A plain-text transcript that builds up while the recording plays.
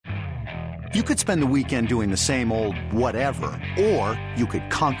You could spend the weekend doing the same old whatever, or you could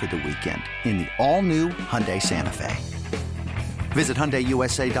conquer the weekend in the all-new Hyundai Santa Fe. Visit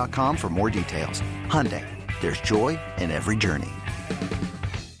HyundaiUSA.com for more details. Hyundai, there's joy in every journey.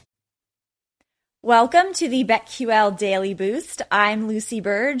 Welcome to the BetQL Daily Boost. I'm Lucy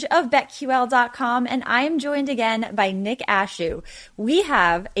Burge of BetQL.com, and I am joined again by Nick Ashew. We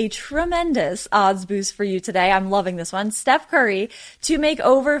have a tremendous odds boost for you today. I'm loving this one. Steph Curry to make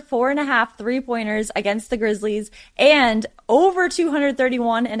over 4.5 3-pointers against the Grizzlies and over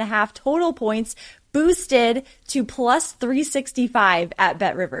 231.5 total points, boosted to plus 365 at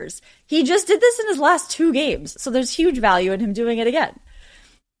BetRivers. He just did this in his last 2 games, so there's huge value in him doing it again.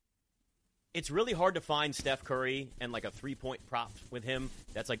 It's really hard to find Steph Curry and like a 3-point prop with him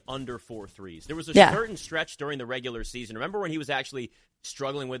that's like under 4 threes. There was a certain stretch during the regular season. Remember when he was actually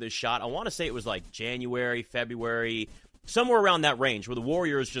struggling with his shot? I want to say it was like January, February, somewhere around that range where the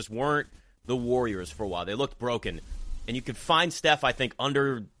Warriors just weren't the Warriors for a while. They looked broken. And you could find Steph, I think,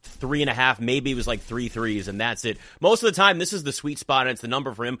 under 3.5, maybe it was like 3 threes, and that's it. Most of the time, this is the sweet spot, and it's the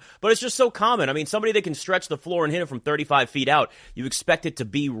number for him. But it's just so common. I mean, somebody that can stretch the floor and hit it from 35 feet out, you expect it to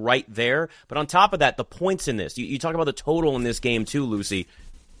be right there. But on top of that, the points in this, you talk about the total in this game too, Lucy.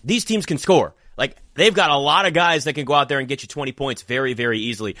 These teams can score. Like, they've got a lot of guys that can go out there and get you 20 points very, very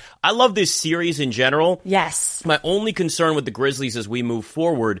easily. I love this series in general. Yes. My only concern with the Grizzlies as we move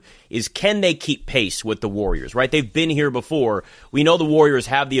forward is can they keep pace with the Warriors, right? They've been here before. We know the Warriors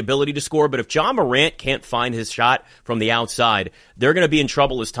have the ability to score, but if Ja Morant can't find his shot from the outside, they're going to be in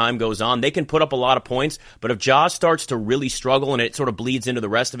trouble as time goes on. They can put up a lot of points, but if Ja starts to really struggle and it sort of bleeds into the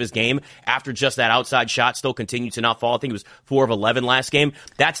rest of his game after just that outside shot still continues to not fall, I think it was 4 of 11 last game,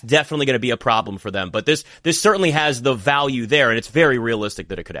 that's definitely going to be a problem for them. But this certainly has the value there, and it's very realistic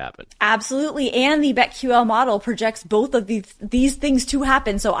that it could happen. Absolutely, and the BetQL model projects both of these things to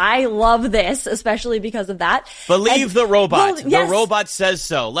happen, so I love this, especially because of that. Believe the robot. Well, yes, the robot says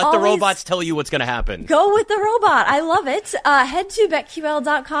so. Let the robots tell you what's going to happen. Go with the robot. I love it. Head to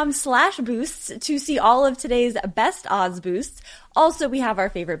BetQL.com/boosts to see all of today's best odds boosts. Also, we have our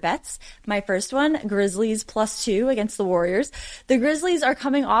favorite bets. My first one, Grizzlies +2 against the Warriors. The Grizzlies are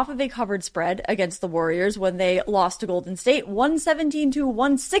coming off of a covered spread against the Warriors when they lost to Golden State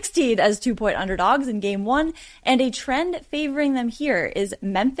 117-116 as 2-point underdogs in game 1. And a trend favoring them here is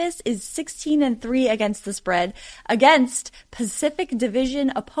Memphis is 16-3 against the spread against Pacific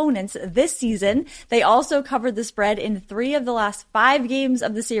Division opponents this season. They also covered the spread in 3 of the last 5 games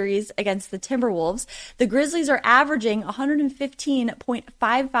of the series against the Timberwolves. The Grizzlies are averaging 115.55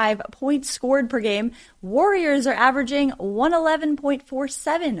 points scored per game. Warriors are averaging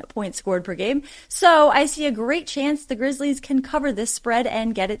 111.47 points scored per game. So I see a great chance the Grizzlies can cover this spread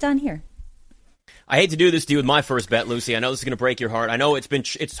and get it done here. I hate to do this to you with my first bet, Lucy. I know this is going to break your heart. I know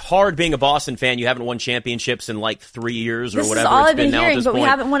it's hard being a Boston fan. You haven't won championships in like 3 years or whatever. This is all I've been hearing, but we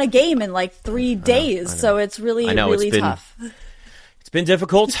haven't won a game in like 3 days. So it's really tough. It's been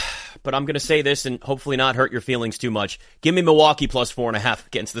difficult, but I'm going to say this and hopefully not hurt your feelings too much. Give me Milwaukee +4.5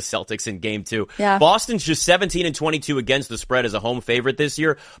 against the Celtics in game 2. Yeah. Boston's just 17-22 against the spread as a home favorite this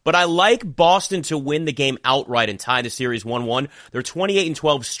year, but I like Boston to win the game outright and tie the series 1-1. They're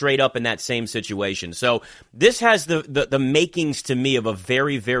 28-12 straight up in that same situation. So this has the makings to me of a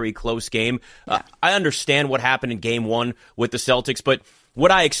very, very close game. Yeah. I understand what happened in game 1 with the Celtics, but what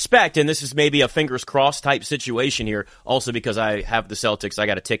I expect, and this is maybe a fingers crossed type situation here, also because I have the Celtics, I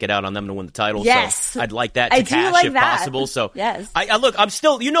got a ticket out on them to win the title. Yes. So I'd like that to cash if possible. So yes. I look, I'm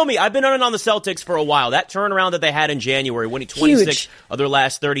still, you know me, I've been on the Celtics for a while. That turnaround that they had in January, winning 26 of their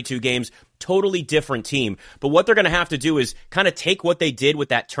last 32 games, totally different team. But what they're going to have to do is kind of take what they did with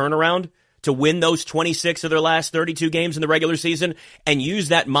that turnaround to win those 26 of their last 32 games in the regular season and use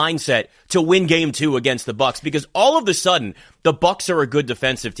that mindset to win game 2 against the Bucks, because all of a sudden the Bucks are a good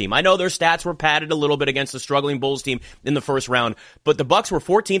defensive team. I know their stats were padded a little bit against the struggling Bulls team in the first round, but the Bucks were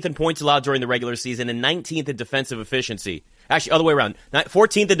 14th in points allowed during the regular season and 19th in defensive efficiency. Actually, other way around.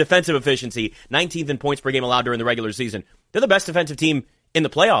 14th in defensive efficiency, 19th in points per game allowed during the regular season. They're the best defensive team in the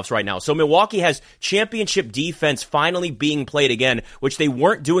playoffs right now. So Milwaukee has championship defense finally being played again, which they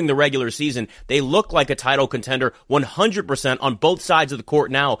weren't doing the regular season. They look like a title contender 100% on both sides of the court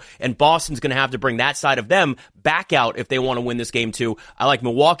now, and Boston's going to have to bring that side of them back out if they want to win this game too. I like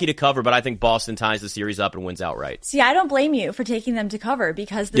Milwaukee to cover, but I think Boston ties the series up and wins outright. See, I don't blame you for taking them to cover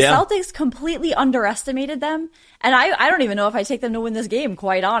because the Celtics completely underestimated them. And I don't even know if I take them to win this game,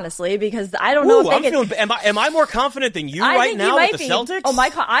 quite honestly, because I don't know if they can. Am I more confident than you right now with the Celtics? Oh,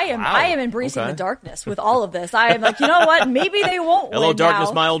 I am embracing the darkness with all of this. I am like, you know what? Maybe they won't Hello, win darkness,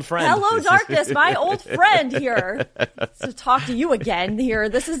 now. my old friend. Hello, darkness, my old friend here. To talk to you again here.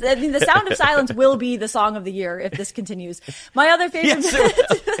 This is, I mean, the Sound of Silence will be the song of the year if this continues. My other favorite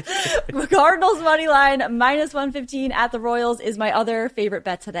bet, Cardinals money line -115 at the Royals is my other favorite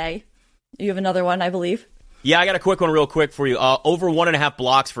bet today. You have another one, I believe. Yeah, I got a quick one real quick for you. Over 1.5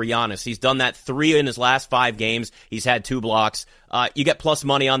 blocks for Giannis. He's done that 3 in his last 5 games. He's had 2 blocks. You get plus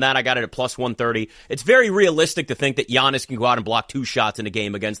money on that. I got it at plus 130. It's very realistic to think that Giannis can go out and block 2 shots in a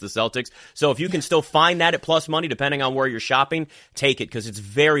game against the Celtics. So if you can still find that at plus money, depending on where you're shopping, take it because it's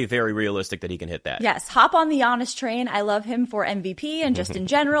very, very realistic that he can hit that. Yes, hop on the Giannis train. I love him for MVP and just in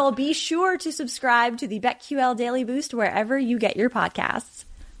general. Be sure to subscribe to the BetQL Daily Boost wherever you get your podcasts.